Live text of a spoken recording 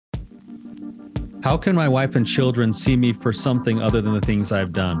How can my wife and children see me for something other than the things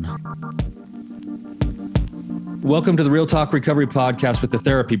I've done? Welcome to the Real Talk Recovery Podcast with the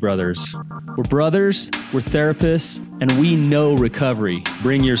Therapy Brothers. We're brothers, we're therapists, and we know recovery.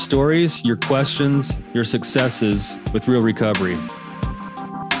 Bring your stories, your questions, your successes with real recovery.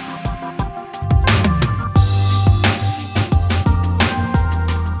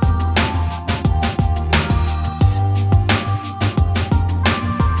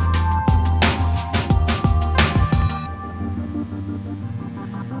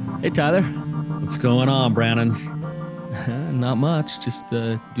 Hey, Tyler. What's going on, Brandon? Not much. Just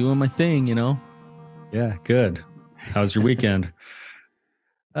doing my thing, you know. Yeah, good. How's your weekend?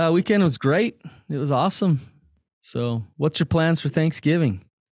 Weekend was great. It was awesome. So what's your plans for Thanksgiving?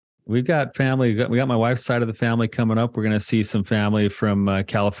 We've got family. We got my wife's side of the family coming up. We're going to see some family from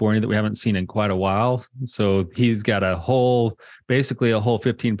California that we haven't seen in quite a while. So he's got basically a whole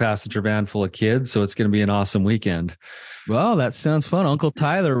 15-passenger van full of kids. So it's going to be an awesome weekend. Well, that sounds fun. Uncle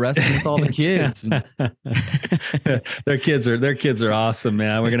Tyler resting with all the kids. Their kids are awesome,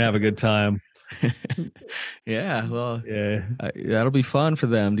 man. We're going to have a good time. Yeah, well, yeah, that'll be fun for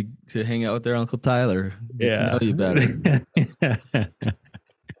them to hang out with their Uncle Tyler. Get to know you better.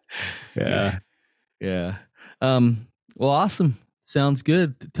 Yeah. Well, awesome. Sounds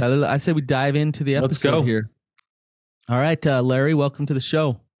good, Tyler. I say we dive into the episode here. All right, Larry, welcome to the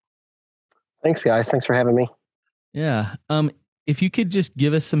show. Thanks, guys. Thanks for having me. Yeah. If you could just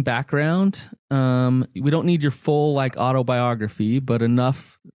give us some background, we don't need your full autobiography, but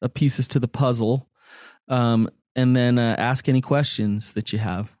enough pieces to the puzzle, and then ask any questions that you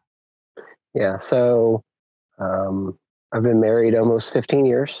have. Yeah. So I've been married almost 15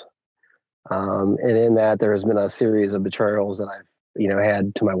 years. And in that there has been a series of betrayals that I've,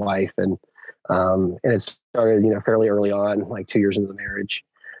 had to my wife, and it started, fairly early on, like 2 years into the marriage.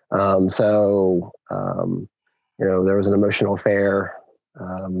 There was an emotional affair.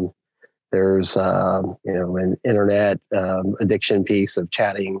 There's, an internet addiction piece of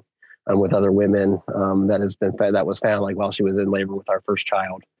chatting with other women that was found while she was in labor with our first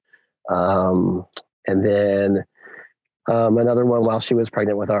child. And then another one while she was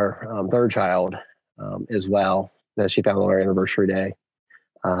pregnant with our third child as well, that she found on our anniversary day.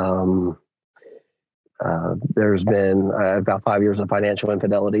 There's been about 5 years of financial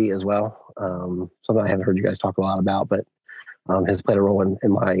infidelity as well. Something I haven't heard you guys talk a lot about, but has played a role in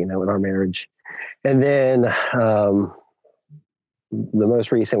my, in our marriage. And then the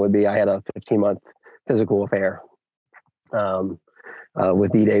most recent would be I had a 15-month physical affair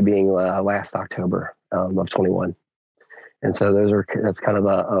with D-Day being last October of 21. And so that's kind of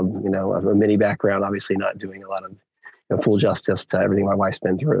a mini background, obviously not doing a lot of full justice to everything my wife's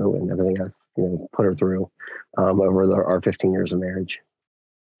been through and everything I've put her through over our 15 years of marriage.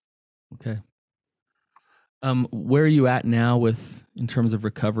 Okay. Where are you at now in terms of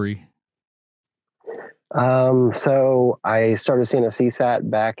recovery? So I started seeing a CSAT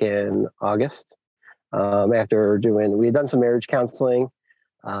back in August after we had done some marriage counseling,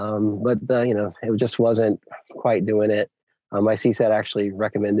 but it just wasn't quite doing it. My CSAT actually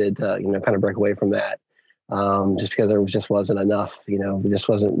recommended kind of break away from that. Just because there just wasn't enough, it just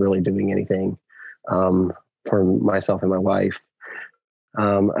wasn't really doing anything for myself and my wife.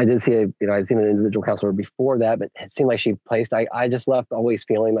 I did see I'd seen an individual counselor before that, but it seemed like I just left always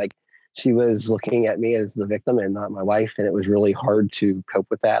feeling like she was looking at me as the victim and not my wife. And it was really hard to cope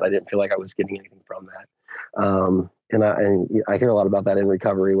with that. I didn't feel like I was getting anything from that. And I hear a lot about that in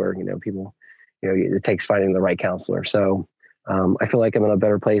recovery where, people, it takes finding the right counselor. So I feel like I'm in a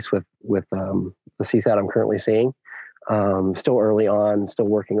better place with the CSAT I'm currently seeing. Still early on, still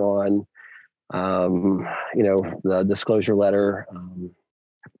working on, the disclosure letter.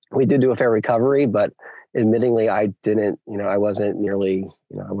 We did do a fair recovery, but admittingly, I didn't, I wasn't nearly,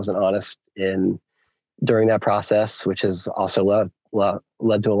 I wasn't honest during that process, which has also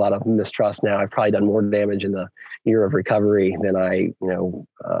led to a lot of mistrust. Now I've probably done more damage in the year of recovery than I've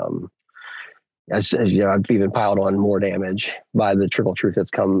even piled on more damage by the triple truth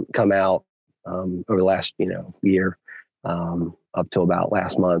that's come out over the last year up to about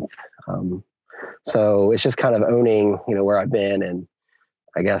last month. So it's just kind of owning where I've been, and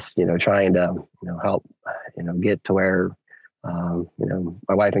I guess trying to help get to where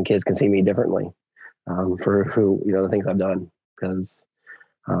my wife and kids can see me differently for who the things I've done, because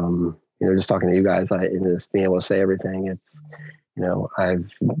just talking to you guys and just being able to say everything, it's I've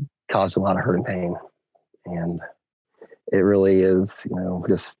caused a lot of hurt and pain, and it really is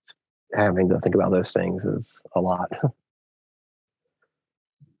just having to think about those things is a lot.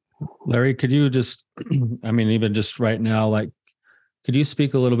 Larry, could you just, even just right now, Could you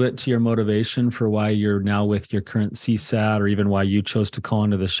speak a little bit to your motivation for why you're now with your current CSAT, or even why you chose to call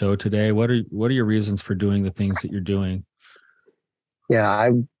into the show today? What are your reasons for doing the things that you're doing? Yeah,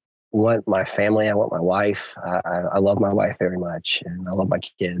 I want my family. I want my wife. I love my wife very much, and I love my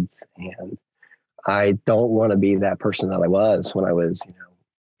kids. And I don't want to be that person that I was when I was,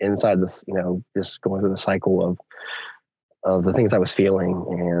 inside this, just going through the cycle of the things I was feeling,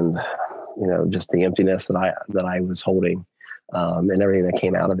 and just the emptiness that I was holding, and everything that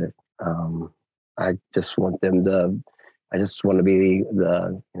came out of it. I just want them to. I just want to be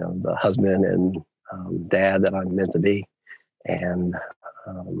the husband and dad that I'm meant to be, and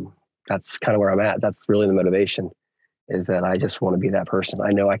that's kind of where I'm at. That's really the motivation, is that I just want to be that person.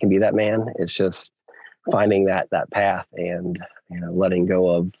 I know I can be that man. It's just finding that path, and letting go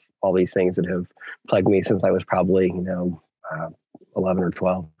of all these things that have plagued me since I was probably 11 or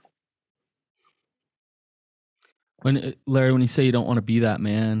 12. Larry, when you say you don't want to be that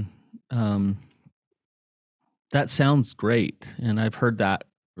man, that sounds great, and I've heard that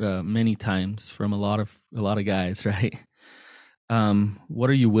many times from a lot of guys, right? What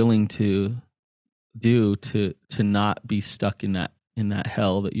are you willing to do to not be stuck in that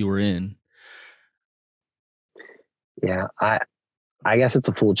hell that you were in? Yeah, I guess it's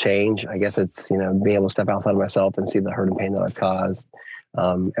a full change. I guess it's being able to step outside of myself and see the hurt and pain that I've caused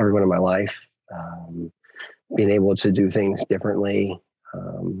everyone in my life. Being able to do things differently,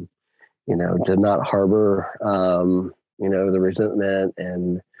 to not harbor, the resentment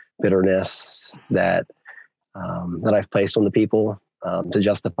and bitterness that I've placed on the people, to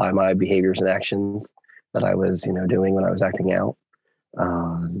justify my behaviors and actions that I was, doing when I was acting out.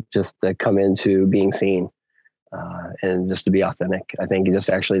 Just to come into being seen, and just to be authentic. I think just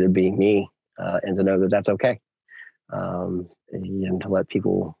actually to be me, and to know that that's okay, and to let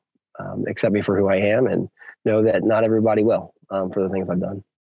people accept me for who I am, and know that not everybody will, for the things I've done.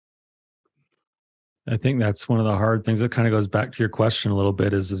 I think that's one of the hard things that kind of goes back to your question a little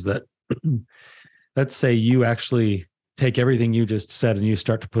bit, is that let's say you actually take everything you just said and you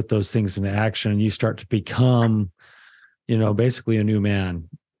start to put those things into action, and you start to become, basically a new man.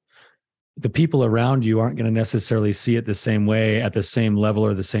 The people around you aren't going to necessarily see it the same way, at the same level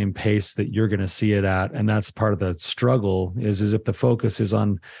or the same pace that you're going to see it at. And that's part of the struggle, is if the focus is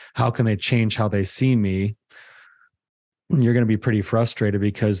on how can they change how they see me, you're going to be pretty frustrated,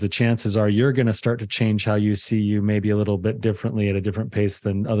 because the chances are you're going to start to change how you see you, maybe a little bit differently at a different pace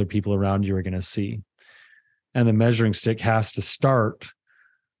than other people around you are going to see. And the measuring stick has to start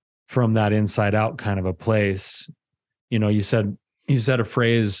from that inside out kind of a place. You said a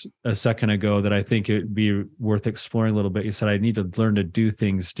phrase a second ago that I think it'd be worth exploring a little bit. You said, I need to learn to do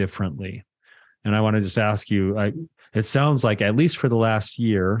things differently. And I want to just ask you, it sounds like at least for the last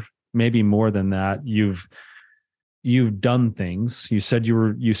year, maybe more than that, you've done things. You said you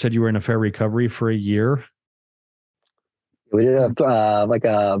were in affair recovery for a year. We did it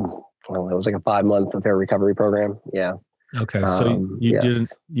was like a 5-month affair recovery program. Yeah. Okay. So you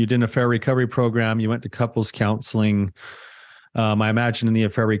did an affair recovery program. You went to couples counseling. I imagine in the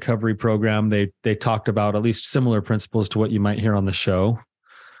affair recovery program, they talked about at least similar principles to what you might hear on the show.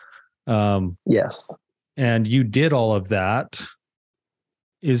 Yes. And you did all of that.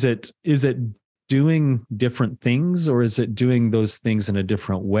 Is it doing different things, or is it doing those things in a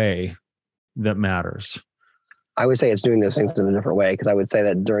different way that matters? I would say it's doing those things in a different way, because I would say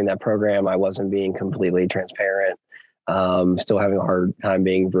that during that program, I wasn't being completely transparent. Still having a hard time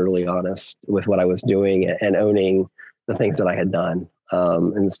being brutally honest with what I was doing and owning the things that I had done.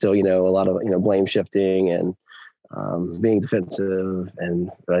 And still, a lot of, blame shifting and being defensive,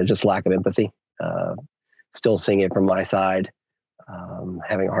 and just lack of empathy. Still seeing it from my side,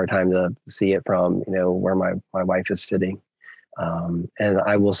 having a hard time to see it from, where my wife is sitting. And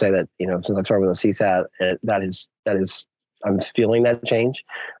I will say that, since I've started with a CSAT, that is, I'm feeling that change,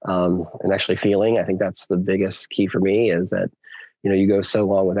 and actually feeling. I think that's the biggest key for me, is that, you go so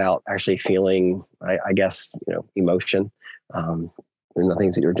long without actually feeling, I guess, emotion, in the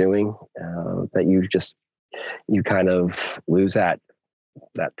things that you're doing, that you kind of lose that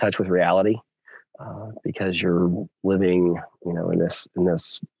touch with reality, because you're living, in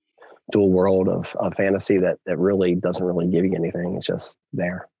this dual world of fantasy that really doesn't really give you anything. It's just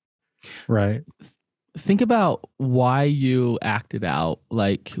there. Right. Think about why you acted out,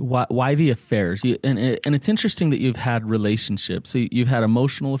 like why the affairs. And it's interesting that you've had relationships. So you've had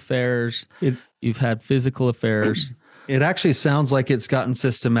emotional affairs, you've had physical affairs. It actually sounds like it's gotten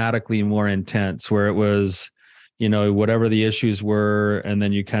systematically more intense, where it was, whatever the issues were, and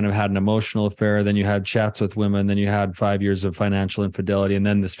then you kind of had an emotional affair, then you had chats with women, then you had 5 years of financial infidelity, and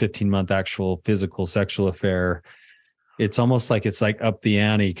then this 15-month actual physical sexual affair. it's almost like it's like up the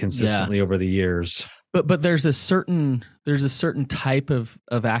ante consistently over the years. But there's a certain type of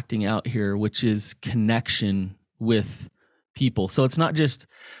acting out here, which is connection with people. So it's not just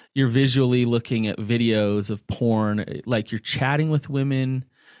you're visually looking at videos of porn, like you're chatting with women,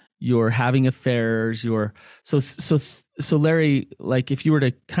 you're having affairs, so Larry, like if you were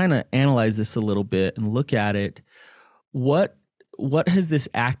to kind of analyze this a little bit and look at it, what has this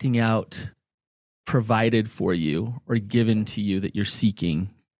acting out provided for you or given to you that you're seeking?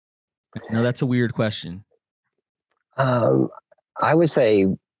 No, that's a weird question. I would say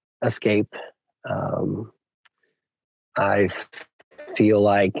escape. I feel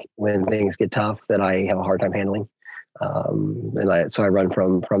like when things get tough that I have a hard time handling. So I run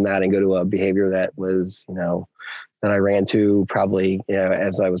from that and go to a behavior that was, that I ran to probably,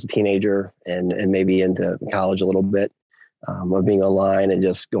 as I was a teenager and maybe into college a little bit, of being online and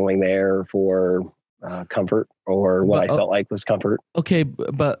just going there for comfort or what I felt like was comfort. Okay.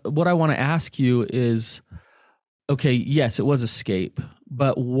 But what I want to ask you is, okay, yes, it was escape,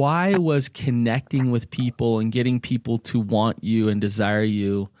 but why was connecting with people and getting people to want you and desire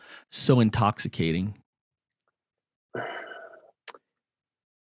you so intoxicating?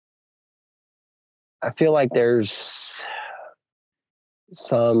 I feel like there's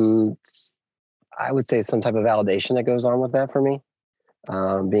I would say some type of validation that goes on with that for me.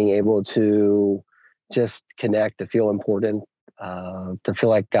 Being able to just connect, to feel important, to feel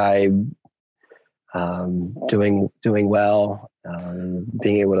like I'm doing well,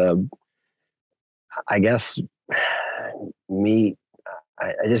 being able to, I guess, meet.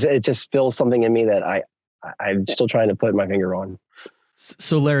 It just feels something in me that I'm still trying to put my finger on.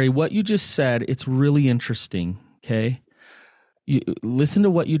 So Larry, what you just said, it's really interesting. Okay. You listen to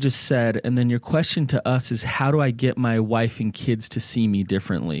what you just said. And then your question to us is, how do I get my wife and kids to see me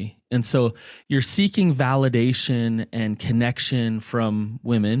differently? And so you're seeking validation and connection from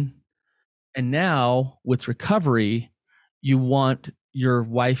women. And now with recovery, you want your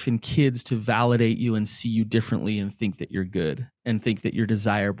wife and kids to validate you and see you differently and think that you're good and think that you're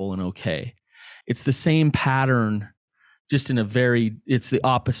desirable and okay. It's the same pattern, just in it's the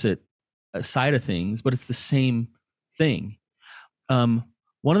opposite side of things, but it's the same thing.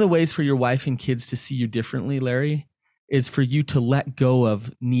 One of the ways for your wife and kids to see you differently, Larry, is for you to let go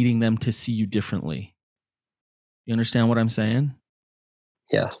of needing them to see you differently. You understand what I'm saying?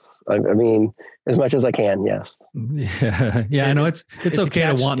 Yes. I mean, as much as I can. Yes. Yeah. I know it's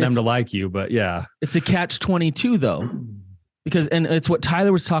okay to want them to like you, but yeah, it's a catch-22 though, because, and it's what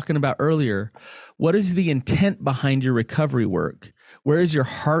Tyler was talking about earlier. What is the intent behind your recovery work? Where is your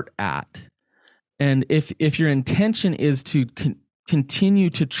heart at? And if your intention is to continue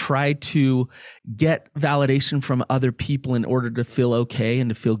to try to get validation from other people in order to feel okay and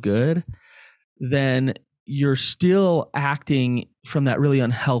to feel good, then you're still acting from that really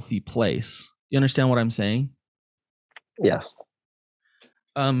unhealthy place. You understand what I'm saying? Yes.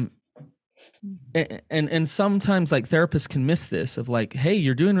 And sometimes like therapists can miss this of like, hey,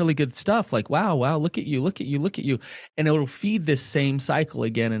 you're doing really good stuff. Like, wow, look at you. And it'll feed this same cycle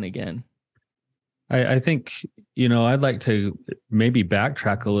again and again. I think, I'd like to maybe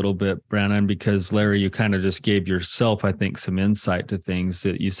backtrack a little bit, Brandon, because Larry, you kind of just gave yourself, I think, some insight to things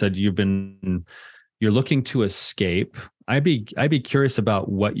that you said you're looking to escape. I'd be curious about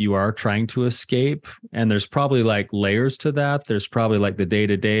what you are trying to escape. And there's probably like layers to that. There's probably like the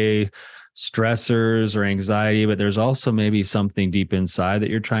day-to-day stressors or anxiety, but there's also maybe something deep inside that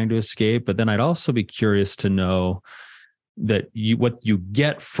you're trying to escape. But then I'd also be curious to know that what you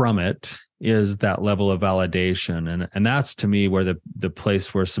get from it is that level of validation. And that's to me where the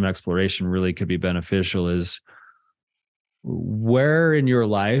place where some exploration really could be beneficial is, where in your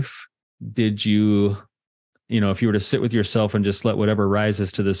life did you, if you were to sit with yourself and just let whatever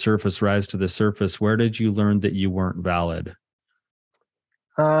rises to the surface, where did you learn that you weren't valid?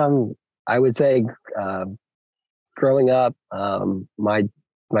 I would say growing up, my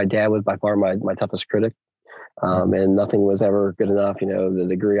dad was by far my toughest critic. And nothing was ever good enough. The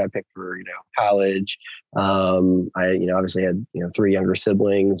degree I picked for, college. I, obviously had, 3 younger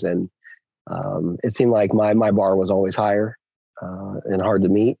siblings, and it seemed like my bar was always higher and hard to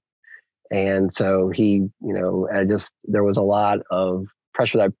meet. And so he, there was a lot of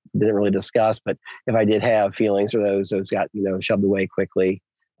pressure that I didn't really discuss, but if I did have feelings or those got, shoved away quickly,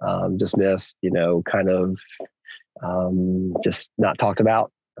 dismissed, kind of just not talked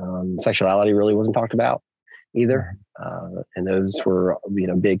about. Sexuality really wasn't talked about either. And those were,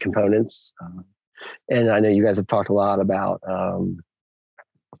 big components. And I know you guys have talked a lot about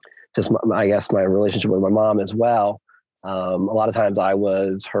just, I guess, my relationship with my mom as well. A lot of times I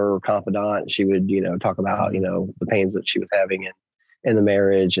was her confidant. She would, talk about, the pains that she was having in the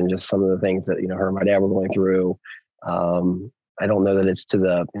marriage and just some of the things that, her and my dad were going through. I don't know that it's to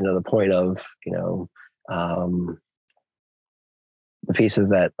the point of, the pieces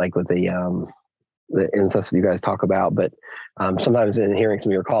that like with the incest that you guys talk about, but sometimes in hearing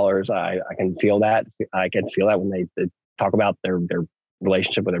some of your callers, I can feel that. I can feel that when they talk about their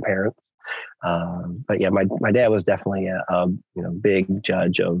relationship with their parents. But yeah, my dad was definitely a big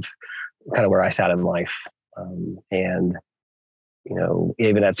judge of kind of where I sat in life. And,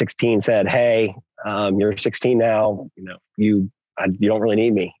 even at 16 said, "Hey, you're 16 now, you don't really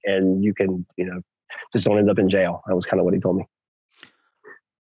need me and you can, just don't end up in jail." That was kind of what he told me.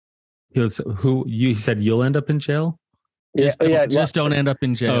 He said you'll end up in jail? Just don't end up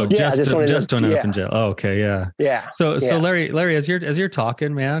in jail. Oh, just don't end up in jail. Oh, okay, yeah. Yeah. So Larry, as you're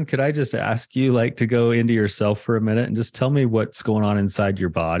talking, man, could I just ask you like to go into yourself for a minute and just tell me what's going on inside your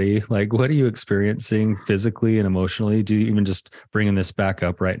body? Like, what are you experiencing physically and emotionally? Do you even just bringing this back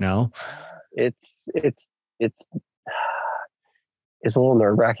up right now? It's a little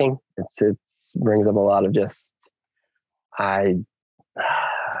nerve wracking. It brings up a lot of just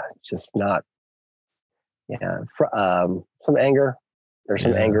not. Yeah, some anger. There's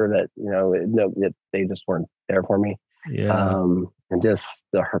some anger that that they just weren't there for me. Yeah, and just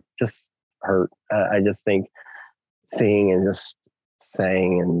the hurt. I just think seeing and just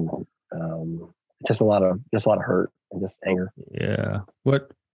saying and just a lot of hurt and just anger. Yeah.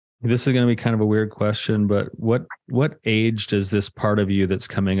 This is going to be kind of a weird question, but what age does this part of you that's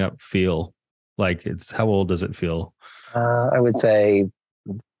coming up feel like? How old does it feel? I would say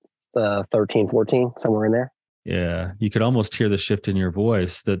 13, 14, somewhere in there. Yeah. You could almost hear the shift in your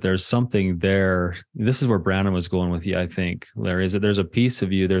voice that there's something there. This is where Brandon was going with you, I think, Larry, is that there's a piece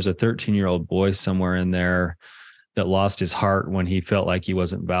of you, there's a 13-year-old boy somewhere in there that lost his heart when he felt like he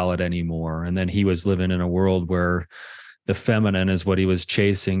wasn't valid anymore. And then he was living in a world where the feminine is what he was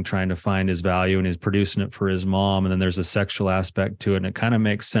chasing, trying to find his value, and he's producing it for his mom. And then there's a sexual aspect to it. And it kind of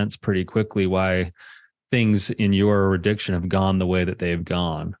makes sense pretty quickly why things in your addiction have gone the way that they've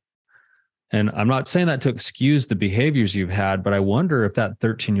gone. And I'm not saying that to excuse the behaviors you've had, but I wonder if that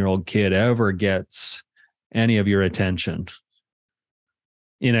 13-year-old kid ever gets any of your attention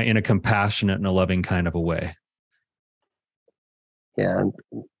in a compassionate and a loving kind of a way. Yeah,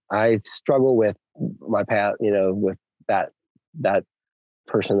 I struggle with my path, with that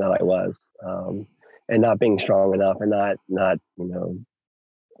person that I was, and not being strong enough, and not I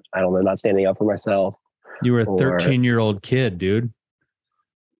don't know, not standing up for myself. You were a 13-year-old kid, dude.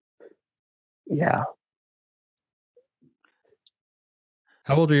 Yeah.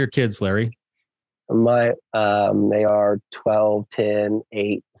 How old are your kids, Larry? They are 12, 10,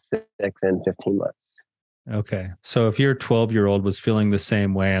 8, 6, and 15 months. Okay. So if your 12-year-old was feeling the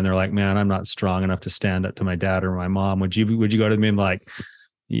same way and they're like, "Man, I'm not strong enough to stand up to my dad or my mom," would you go to them and be like,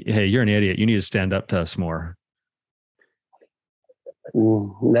 "Hey, you're an idiot. You need to stand up to us more"?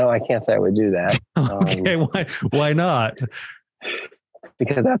 No, I can't say I would do that. Okay. Why not?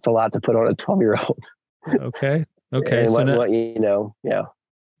 Because that's a lot to put on a 12-year-old. Okay. And yeah.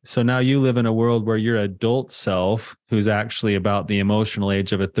 So now you live in a world where your adult self, who's actually about the emotional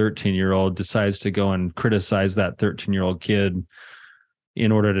age of a 13-year-old, decides to go and criticize that 13-year-old kid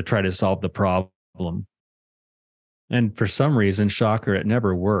in order to try to solve the problem. And for some reason, shocker, it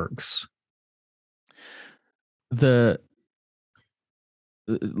never works. It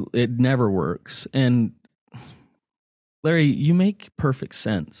never works. And Larry, you make perfect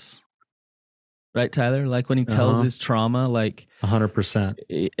sense. Right, Tyler? Like when he tells his trauma, like 100%.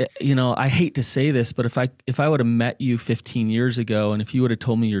 I hate to say this, but if I would have met you 15 years ago, and if you would have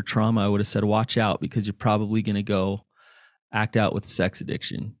told me your trauma, I would have said, "Watch out, because you're probably going to go act out with sex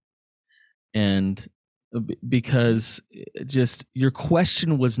addiction." And because just your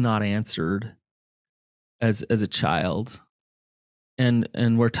question was not answered as a child,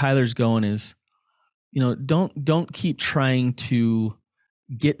 and where Tyler's going is, don't keep trying to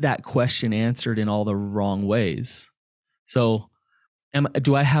get that question answered in all the wrong ways. So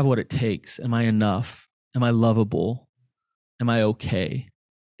do I have what it takes? Am I enough? Am I lovable? Am I okay?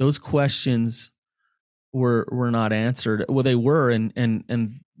 Those questions were not answered. Well, they were,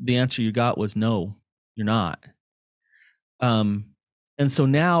 and the answer you got was no, you're not. And so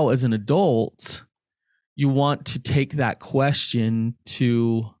now as an adult, you want to take that question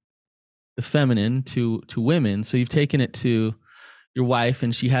to the feminine, to women. So you've taken it to your wife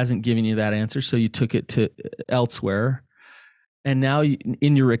and she hasn't given you that answer. So you took it to elsewhere. And now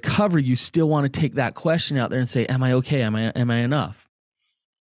in your recovery, you still want to take that question out there and say, "Am I okay? Am I enough?"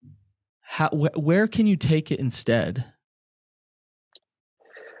 Where can you take it instead?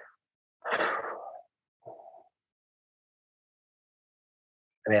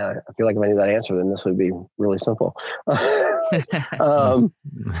 I mean, I feel like if I knew that answer, then this would be really simple. I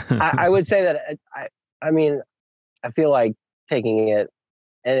would say that I mean, I feel like taking it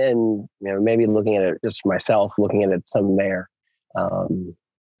and maybe looking at it just for myself, looking at it some there, and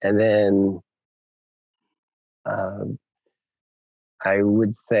then uh, I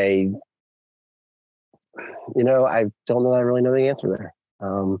would say, I don't know that I really know the answer there.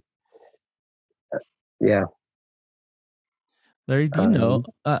 Yeah. Larry, do you know?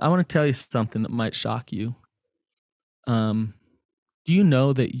 I want to tell you something that might shock you. Do you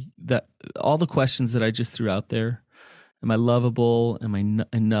know that all the questions that I just threw out there, am I lovable? Am I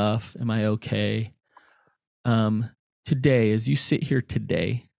enough? Am I okay? Today, as you sit here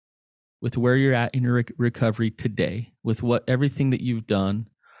today, with where you're at in your recovery today, with everything that you've done,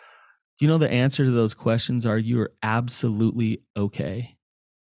 do you know the answer to those questions are you are absolutely okay,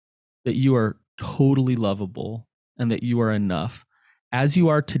 that you are totally lovable, and that you are enough as you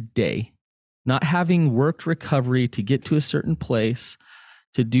are today, not having worked recovery to get to a certain place,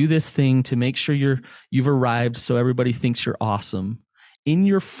 to do this thing, to make sure you've arrived so everybody thinks you're awesome. In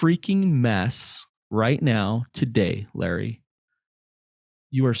your freaking mess right now, today, Larry,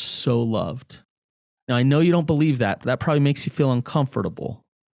 you are so loved. Now, I know you don't believe that, but that probably makes you feel uncomfortable,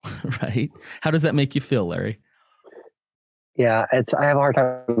 right? How does that make you feel, Larry? Yeah, I have a hard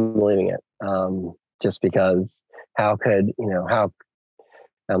time believing it. Just because how could, I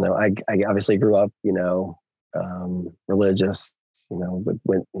don't know. I obviously grew up, religious,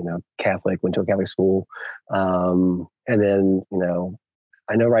 went, Catholic, went to a Catholic school. And then,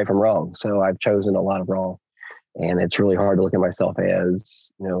 I know right from wrong. So I've chosen a lot of wrong. And it's really hard to look at myself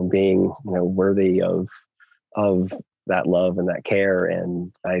as, being, worthy of that love and that care.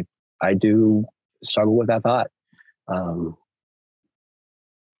 And I do struggle with that thought.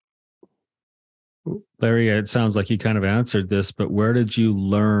 Larry, it sounds like you kind of answered this, but where did you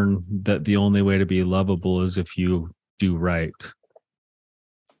learn that the only way to be lovable is if you do right?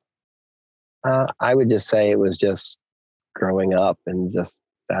 I would just say it was just growing up, and just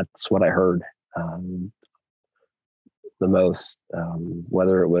that's what I heard the most,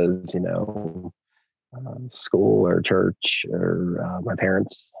 whether it was, school or church or my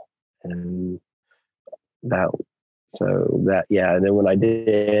parents. And that, yeah. And then when I did,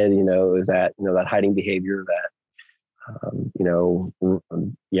 it was that hiding behavior that,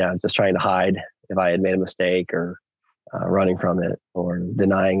 yeah, just trying to hide if I had made a mistake, or running from it, or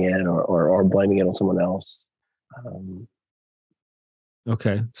denying it, or blaming it on someone else.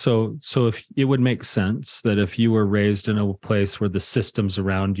 Okay. So if it would make sense that if you were raised in a place where the systems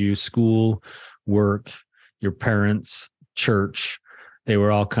around you, school, work, your parents, church, they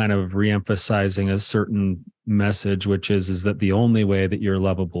were all kind of reemphasizing a certain message, which is that the only way that you're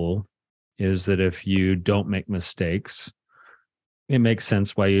lovable is that if you don't make mistakes. It makes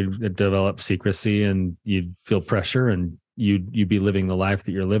sense why you develop secrecy and you'd feel pressure, and you'd be living the life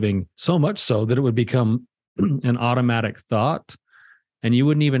that you're living, so much so that it would become an automatic thought, and you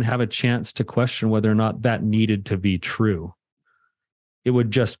wouldn't even have a chance to question whether or not that needed to be true. It would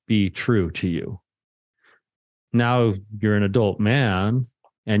just be true to you. Now you're an adult man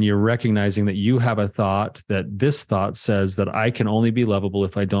and you're recognizing that you have a thought, that this thought says that I can only be lovable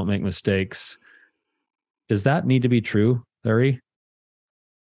if I don't make mistakes. Does that need to be true, Larry?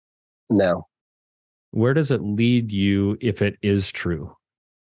 No. Where does it lead you if it is true?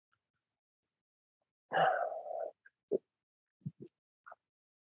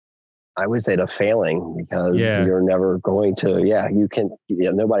 I would say to failing, because you're never going to,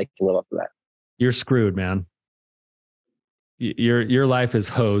 nobody can live up to that. You're screwed, man. Your life is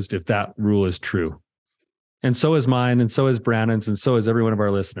hosed if that rule is true. And so is mine, and so is Brandon's, and so is every one of our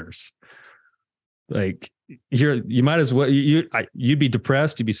listeners. Like, you might as well, you'd be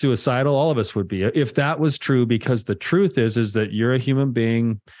depressed, you'd be suicidal, all of us would be, if that was true, because the truth is that you're a human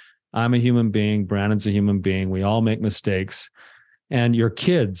being, I'm a human being, Brandon's a human being, we all make mistakes, and your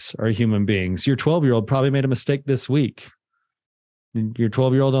kids are human beings. Your 12-year-old probably made a mistake this week. Your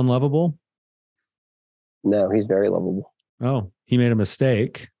 12-year-old unlovable? No, he's very lovable. Oh, he made a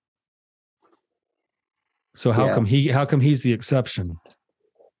mistake. So how come he's the exception?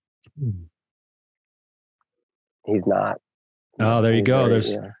 He's not. Oh, there you go.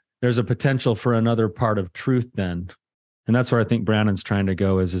 There's a potential for another part of truth then. And that's where I think Brandon's trying to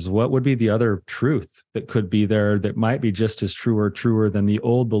go is what would be the other truth that could be there that might be just as true or truer than the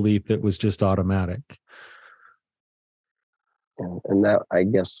old belief that was just automatic. And that, I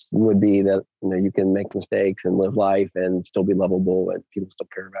guess, would be that, you can make mistakes and live life and still be lovable, and people still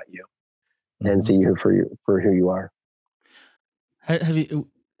care about you and see you for who you are. Have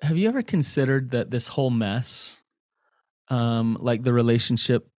you ever considered that this whole mess, like the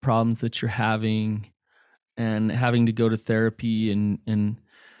relationship problems that you're having and having to go to therapy, and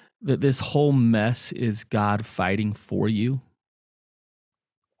that this whole mess is God fighting for you?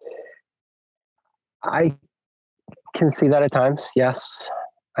 I can see that at times. Yes,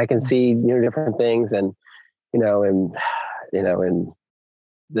 I can see different things, and and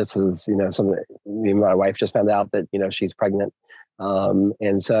this is something that my wife just found out that she's pregnant,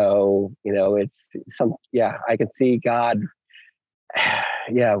 and so it's some I can see God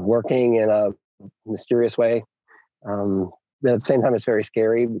working in a mysterious way. But at the same time, it's very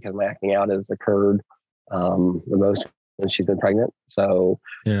scary because my acting out has occurred the most when she's been pregnant. So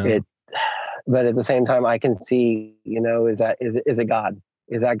Yeah. but at the same time, I can see, is it God?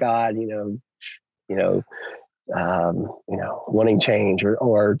 Is that God? Wanting change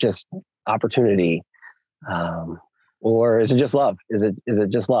or just opportunity, or is it just love? Is it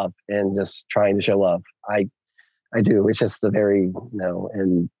just love and just trying to show love? I do. It's just the very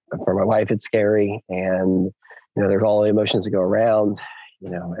and for my wife, it's scary, and there's all the emotions that go around,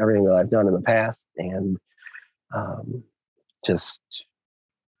 everything that I've done in the past, and just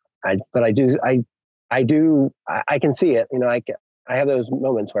but I can see it. I have those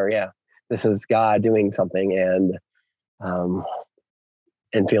moments where this is God doing something, and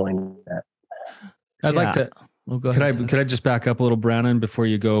feeling that. I'd like to. Well, go ahead. Could I just back up a little, Brannon, before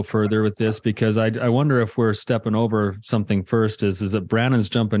you go further with this? Because I wonder if we're stepping over something first. Is that Brannon's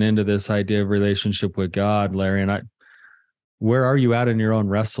jumping into this idea of relationship with God, Larry? And where are you at in your own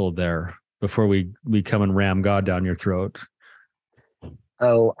wrestle there before we come and ram God down your throat?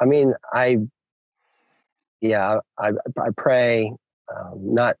 Oh, I mean, I pray.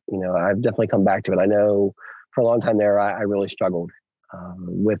 Not, I've definitely come back to it. I know for a long time there, I really struggled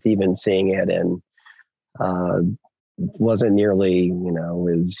with even seeing it, and wasn't nearly,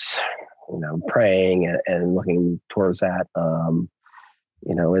 as praying and looking towards that. And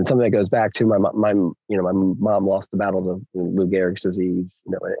something that goes back to my mom lost the battle to Lou Gehrig's disease,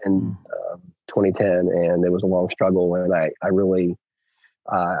 in 2010, and it was a long struggle, and I really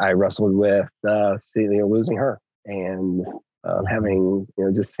I wrestled with losing her, and having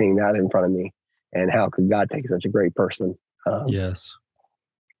just seeing that in front of me, and how could God take such a great person? Yes.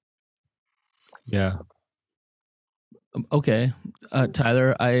 Yeah. Okay,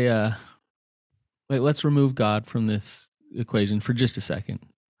 Tyler, let's remove God from this equation for just a second.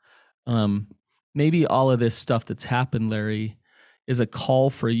 Maybe all of this stuff that's happened, Larry, is a call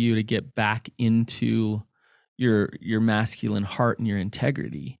for you to get back into your masculine heart and your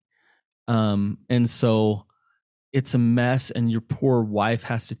integrity. And so it's a mess, and your poor wife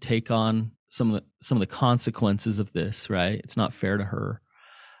has to take on some of the consequences of this, right? It's not fair to her.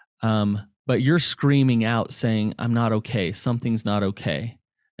 But you're screaming out saying, I'm not okay. Something's not okay.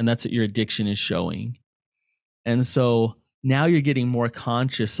 And that's what your addiction is showing. And so now you're getting more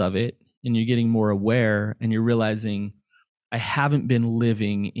conscious of it, and you're getting more aware, and you're realizing, I haven't been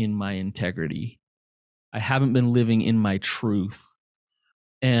living in my integrity. I haven't been living in my truth.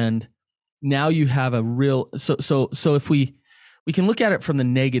 And now you have a real, so if we can look at it from the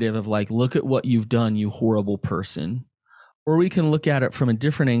negative of like, look at what you've done, you horrible person. Or we can look at it from a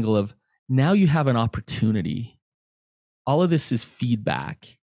different angle of, now you have an opportunity. All of this is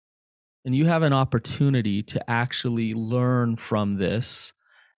feedback. And you have an opportunity to actually learn from this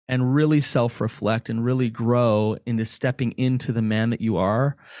and really self-reflect and really grow into stepping into the man that you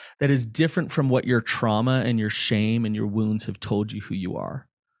are, that is different from what your trauma and your shame and your wounds have told you who you are.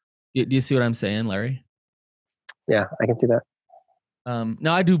 Do you see what I'm saying, Larry? Yeah, I can see that.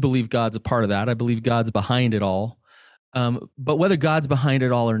 Now, I do believe God's a part of that. I believe God's behind it all. But whether God's behind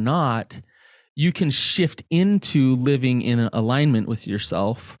it all or not, you can shift into living in alignment with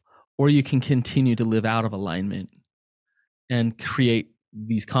yourself, or you can continue to live out of alignment and create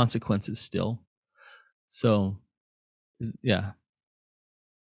these consequences still. So, yeah.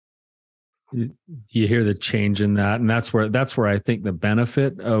 You hear the change in that, and that's where I think the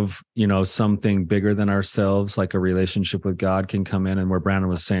benefit of something bigger than ourselves, like a relationship with God, can come in. And where Brannon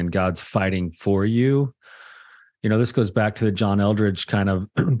was saying God's fighting for you, this goes back to the John Eldredge kind of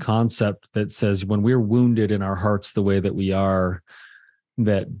concept that says when we're wounded in our hearts the way that we are,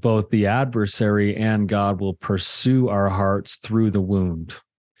 that both the adversary and God will pursue our hearts through the wound.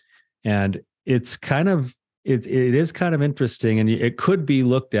 And it's kind of it is kind of interesting, and it could be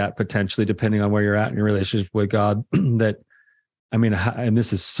looked at potentially, depending on where you're at in your relationship with God, that, I mean, and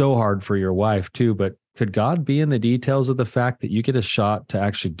this is so hard for your wife too, but could God be in the details of the fact that you get a shot to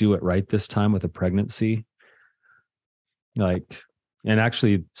actually do it right this time with a pregnancy? Like, and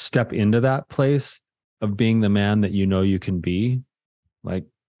actually step into that place of being the man that you can be. Like,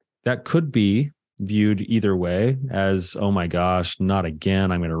 that could be viewed either way as, oh my gosh, not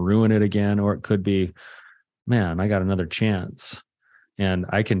again, I'm going to ruin it again. Or it could be, man, I got another chance and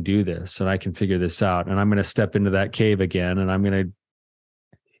I can do this and I can figure this out. And I'm going to step into that cave again and I'm going to,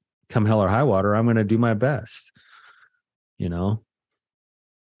 come hell or high water, I'm going to do my best, you know?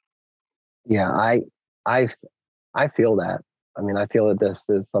 Yeah, I I feel that. I mean, I feel that this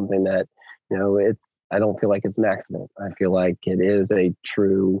is something that, it's, I don't feel like it's an accident. I feel like it is a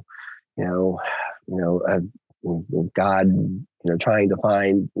true, you know, God, trying to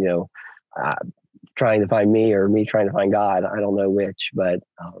find, uh, trying to find me or me trying to find God. I don't know which, but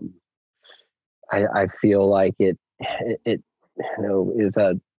I feel like it is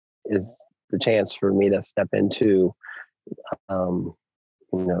the chance for me to step into, um,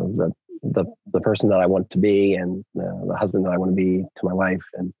 the person that I want to be, and the husband that I want to be to my wife,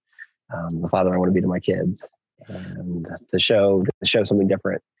 and the father I want to be to my kids, and to show something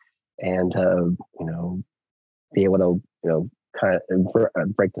different, and be able to kind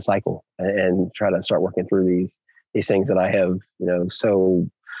of break the cycle and try to start working through these things that I have so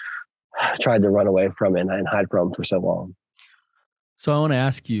tried to run away from and hide from for so long. So I want to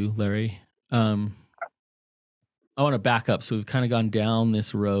ask you, Larry. I want to back up. So we've kind of gone down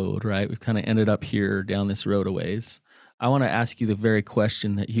this road, right? We've kind of ended up here down this road a ways. I want to ask you the very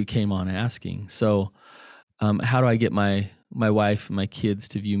question that you came on asking. So, how do I get my wife and my kids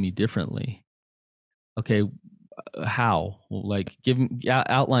to view me differently? Okay, how? Like,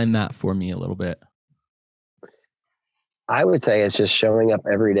 outline that for me a little bit. I would say it's just showing up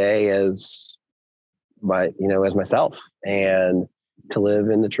every day as as myself, and to live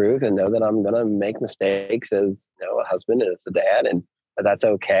in the truth and know that I'm going to make mistakes as a husband and as a dad, and that's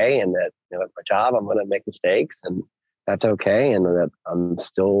okay. And that, at my job, I'm going to make mistakes, and that's okay. And that I'm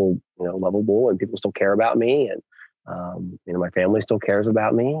still, lovable, and people still care about me, and, my family still cares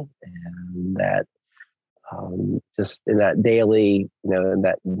about me, and that, just in that daily, in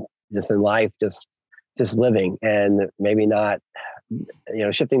that, just in life, just living, and maybe not,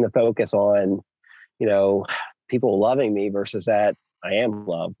 shifting the focus on, people loving me versus that I am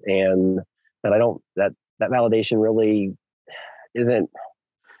loved, and that I don't, that validation really isn't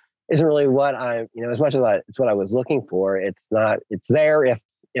really what I'm, as much as it's what I was looking for. It's not, it's there if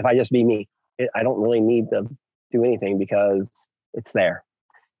I just be me. I don't really need to do anything because it's there,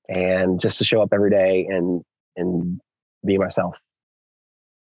 and just to show up every day and be myself.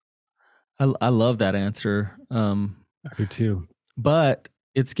 I love that answer. I do too. But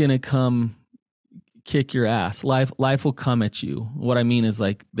it's going to come kick your ass. Life will come at you. What I mean is,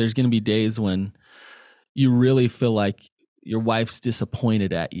 like, there's going to be days when you really feel like your wife's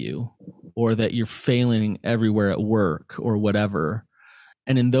disappointed at you, or that you're failing everywhere at work or whatever.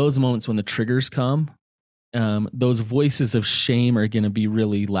 And in those moments when the triggers come, those voices of shame are going to be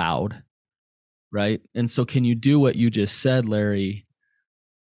really loud. Right. And so can you do what you just said, Larry,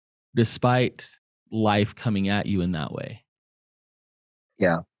 despite life coming at you in that way?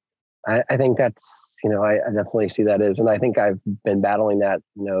 Yeah. I think that's, I definitely see that as, and I think I've been battling that,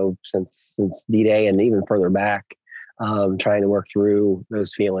 since D-Day and even further back, trying to work through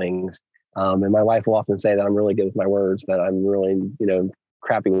those feelings. And my wife will often say that I'm really good with my words, but I'm really,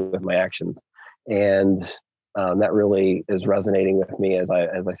 crappy with my actions. And that really is resonating with me as I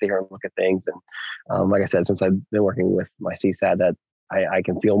sit here and look at things. And like I said, since I've been working with my CSAT, that I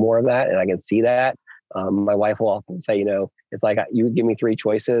can feel more of that, and I can see that. My wife will often say, it's like you would give me three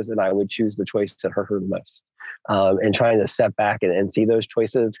choices and I would choose the choice that hurt her the most. And trying to step back and see those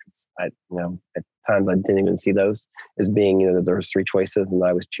choices, at times I didn't even see those as being, that there was three choices, and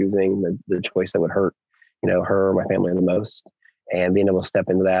I was choosing the choice that would hurt, her or my family the most. And being able to step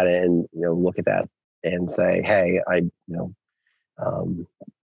into that and, look at that and say, hey,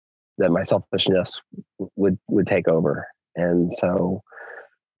 that my selfishness would take over. And so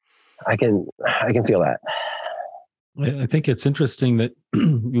I can feel that. I think it's interesting that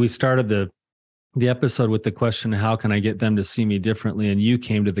we started the episode with the question, how can I get them to see me differently? And you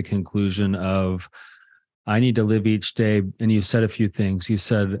came to the conclusion of, I need to live each day. And you said a few things. You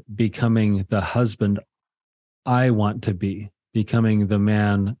said, becoming the husband I want to be, becoming the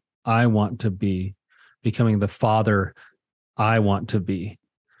man I want to be, becoming the father I want to be.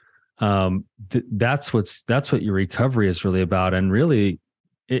 That's what your recovery is really about. And really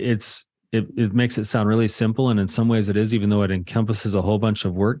it makes it sound really simple. And in some ways it is, even though it encompasses a whole bunch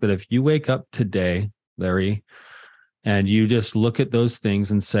of work. That if you wake up today, Larry, and you just look at those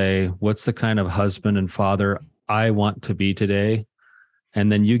things and say, what's the kind of husband and father I want to be today?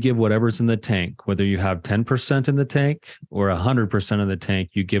 And then you give whatever's in the tank, whether you have 10% in the tank or 100% in the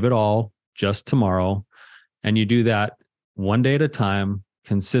tank, you give it all just tomorrow. And you do that one day at a time,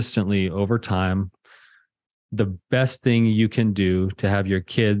 consistently over time, the best thing you can do to have your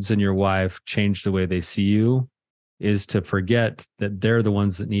kids and your wife change the way they see you is to forget that they're the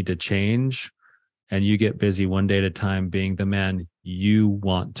ones that need to change, and you get busy one day at a time being the man you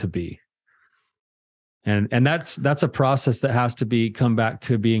want to be. And that's a process that has to be come back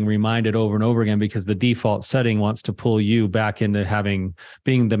to being reminded over and over again, because the default setting wants to pull you back into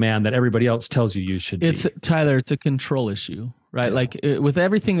being the man that everybody else tells you should be. Tyler, it's a control issue, right? Yeah. Like with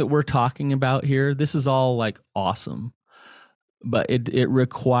everything that we're talking about here, this is all like awesome, but it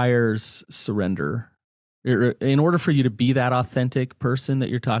requires surrender. In order for you to be that authentic person that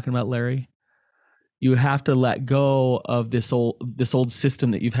you're talking about, Larry, you have to let go of this old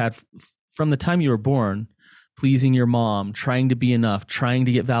system that you've had from the time you were born, pleasing your mom, trying to be enough, trying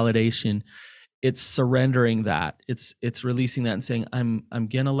to get validation. It's surrendering that. It's releasing that and saying, I'm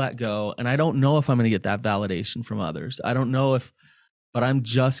gonna let go. And I don't know if I'm gonna get that validation from others. I don't know but I'm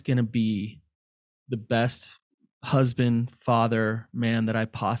just gonna be the best husband, father, man that I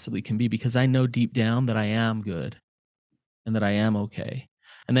possibly can be, because I know deep down that I am good and that I am okay.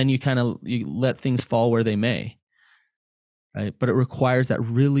 And then you let things fall where they may. Right. But it requires that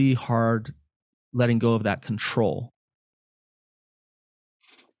really hard letting go of that control.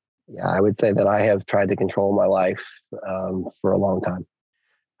 Yeah, I would say that I have tried to control my life for a long time,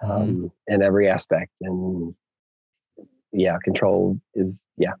 in every aspect. And yeah, control is,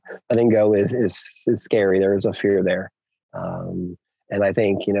 letting go is scary. There's a fear there. And I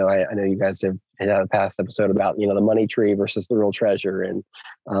think, I know you guys have had a past episode about, the money tree versus the real treasure. And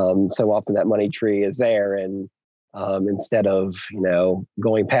so often that money tree is there. And instead of,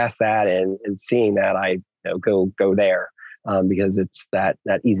 going past that and seeing that, I go there because it's that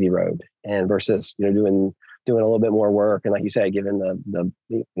easy road, and versus, doing a little bit more work. And like you said, given the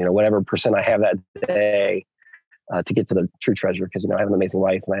whatever percent I have that day to get to the true treasure, because, I have an amazing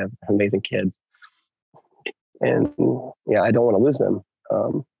wife and I have amazing kids. And I don't want to lose them.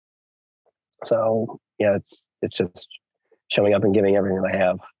 So it's just showing up and giving everything I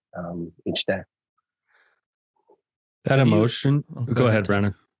have each day. That emotion. Go ahead,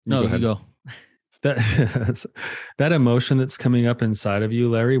 Brandon. No, you go. That emotion that's coming up inside of you,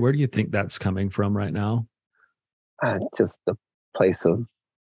 Larry, where do you think that's coming from right now? Just a place of,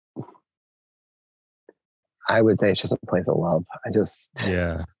 I would say it's just a place of love.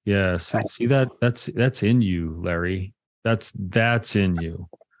 See that's in you, Larry. That's in you.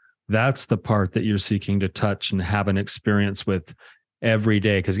 That's the part that you're seeking to touch and have an experience with every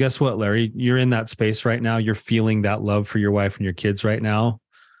day. Because guess what, Larry? You're in that space right now. You're feeling that love for your wife and your kids right now.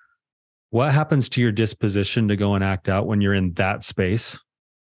 What happens to your disposition to go and act out when you're in that space?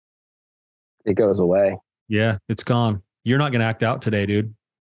 It goes away. Yeah, it's gone. You're not going to act out today, dude,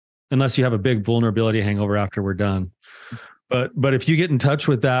 unless you have a big vulnerability hangover after we're done. But if you get in touch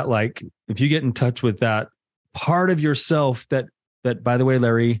with that, if you get in touch with that part of yourself that by the way,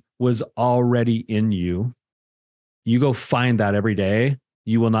 Larry, was already in you, you go find that every day,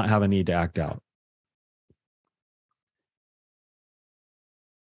 you will not have a need to act out.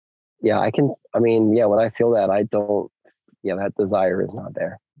 Yeah, when I feel that, I don't, that desire is not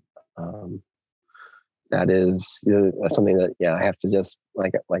there. That is something that, I have to just,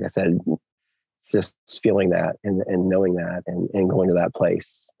 like I said, just feeling that and knowing that and going to that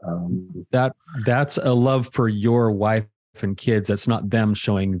place. That's a love for your wife and kids. That's not them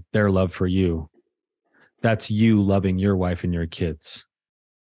showing their love for you. That's you loving your wife and your kids.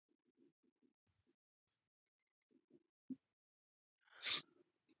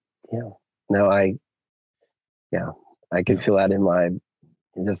 Yeah. No, I can feel that in my,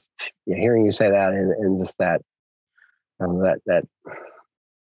 just hearing you say that and just that, that,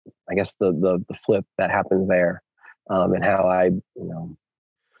 I guess the flip that happens there, and how I,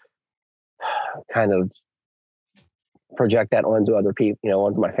 kind of project that onto other people,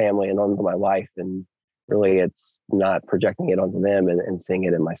 onto my family and onto my wife. And really it's not projecting it onto them and seeing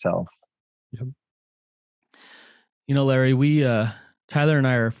it in myself. Yep. Larry, we, Tyler and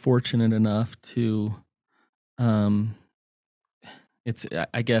I are fortunate enough to, I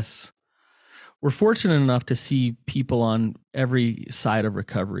guess we're fortunate enough to see people on every side of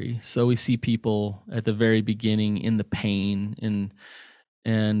recovery. So we see people at the very beginning in the pain and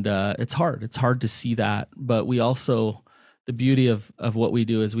it's hard. It's hard to see that, but we also, the beauty of what we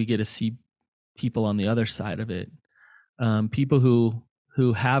do is we get to see people on the other side of it. People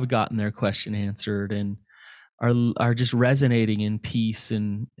who have gotten their question answered and are just resonating in peace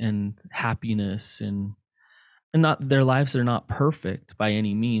and happiness and not, their lives are not perfect by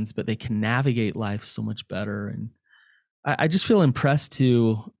any means, but they can navigate life so much better. And I just feel impressed are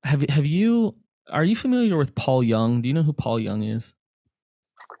you familiar with Paul Young? Do you know who Paul Young is?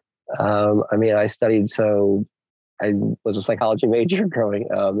 I mean, I was a psychology major growing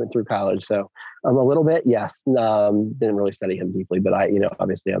through college. So a little bit, yes. Didn't really study him deeply, but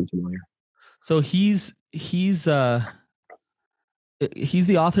obviously I'm familiar. So he's the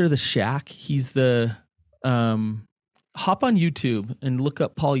author of The Shack. He's the hop on YouTube and look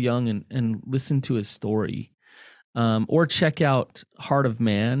up Paul Young and listen to his story. Or check out Heart of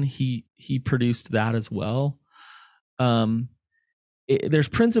Man. He produced that as well. There's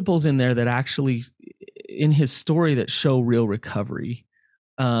principles in there that actually, in his story, that show real recovery,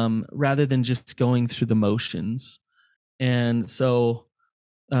 rather than just going through the motions. And so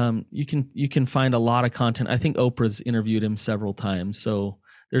you can find a lot of content. I think Oprah's interviewed him several times, so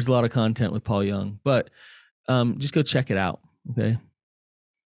there's a lot of content with Paul Young. But just go check it out. Okay.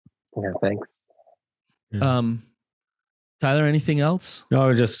 Yeah. Thanks. Tyler, anything else? No, I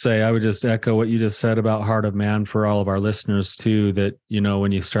would just echo what you just said about Heart of Man for all of our listeners too, that,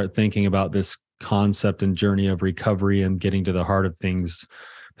 when you start thinking about this concept and journey of recovery and getting to the heart of things,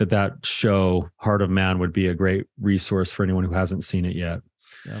 that show Heart of Man would be a great resource for anyone who hasn't seen it yet.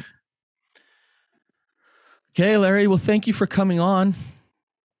 Yep. Okay, Larry. Well, thank you for coming on.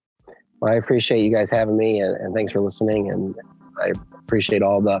 Well, I appreciate you guys having me, and thanks for listening. And I appreciate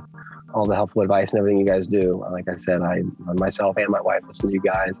all the helpful advice and everything you guys do. Like I said, I myself and my wife listen to you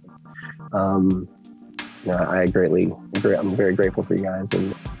guys. I'm very grateful for you guys.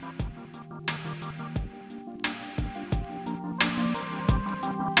 And